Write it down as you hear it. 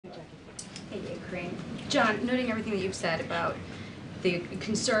John, noting everything that you've said about the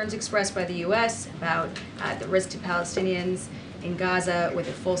concerns expressed by the U.S. about the risk to Palestinians in Gaza with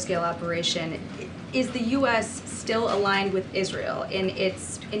a full-scale operation, is the U.S. still aligned with Israel in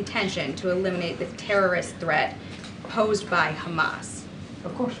its intention to eliminate the terrorist threat posed by Hamas?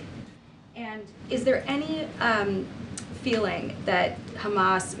 Of course. And is there any feeling that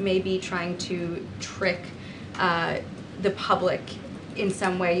Hamas may be trying to trick the public in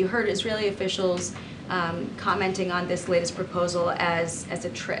some way? You heard Israeli officials commenting on this latest proposal as a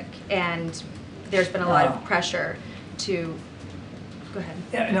trick, and there's been a lot of pressure to. Go ahead.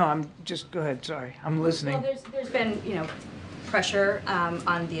 Yeah, no, go ahead. Sorry, I'm listening. Well, there's been pressure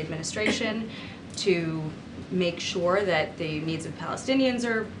on the administration to make sure that the needs of Palestinians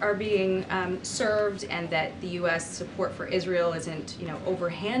are being served, and that the U.S. support for Israel isn't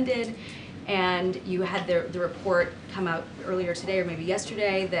overhanded. And you had the report come out earlier today, or maybe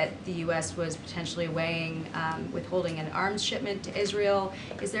yesterday, that the U.S. was potentially weighing withholding an arms shipment to Israel.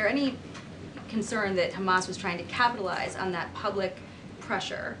 Is there any concern that Hamas was trying to capitalize on that public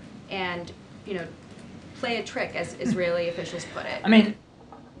pressure and play a trick, as Israeli officials put it? I mean,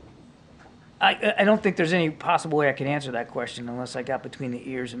 I don't think there's any possible way I could answer that question unless I got between the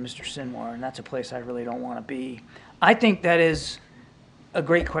ears of Mr. Sinwar, and that's a place I really don't want to be. I think that is a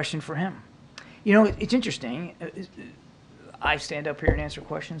great question for him. It's interesting. I stand up here and answer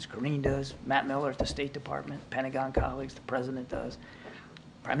questions. Karine does. Matt Miller at the State Department, Pentagon colleagues, the President does.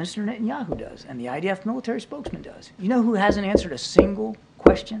 Prime Minister Netanyahu does, and the IDF military spokesman does. You know who hasn't answered a single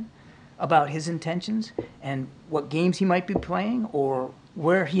question about his intentions and what games he might be playing or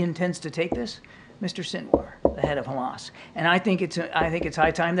where he intends to take this? Mr. Sinwar, the head of Hamas. And I think it's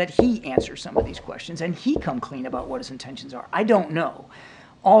high time that he answers some of these questions and he come clean about what his intentions are. I don't know.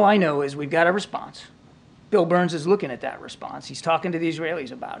 All I know is we've got a response. Bill Burns is looking at that response. He's talking to the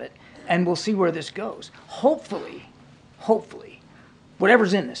Israelis about it, and we'll see where this goes. Hopefully,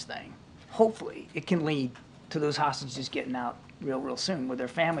 whatever's in this thing, hopefully it can lead to those hostages getting out real soon with their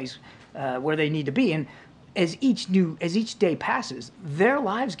families where they need to be. And as each day passes, their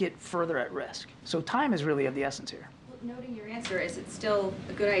lives get further at risk. So time is really of the essence here. Well, noting your answer, is it still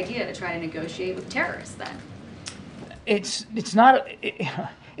a good idea to try to negotiate with terrorists then? It's not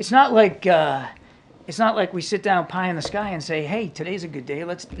like we sit down pie in the sky and say, hey, today's a good day,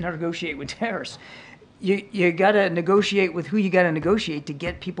 let's negotiate with terrorists. You got to negotiate with who you got to negotiate to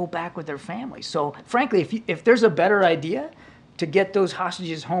get people back with their families. So frankly, if there's a better idea to get those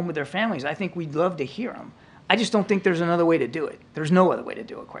hostages home with their families, I think we'd love to hear them. I just don't think there's another way to do it. There's no other way to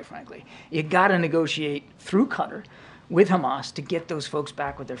do it, quite frankly. You got to negotiate through Qatar with Hamas to get those folks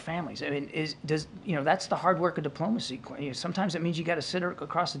back with their families. I mean, that's the hard work of diplomacy. Sometimes it means you got to sit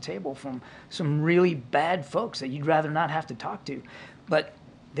across the table from some really bad folks that you'd rather not have to talk to, but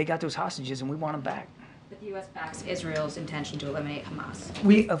they got those hostages and we want them back. But the U.S. backs Israel's intention to eliminate Hamas.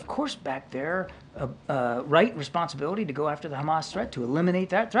 We, of course, back their right and responsibility to go after the Hamas threat, to eliminate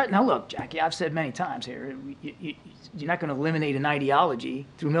that threat. Now, look, Jackie, I've said many times here, you're not going to eliminate an ideology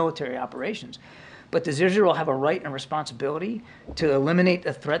through military operations. But does Israel have a right and a responsibility to eliminate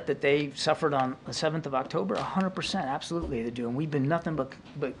the threat that they suffered on the 7th of October? 100%, absolutely they do. And we've been nothing but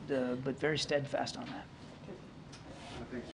very steadfast on that.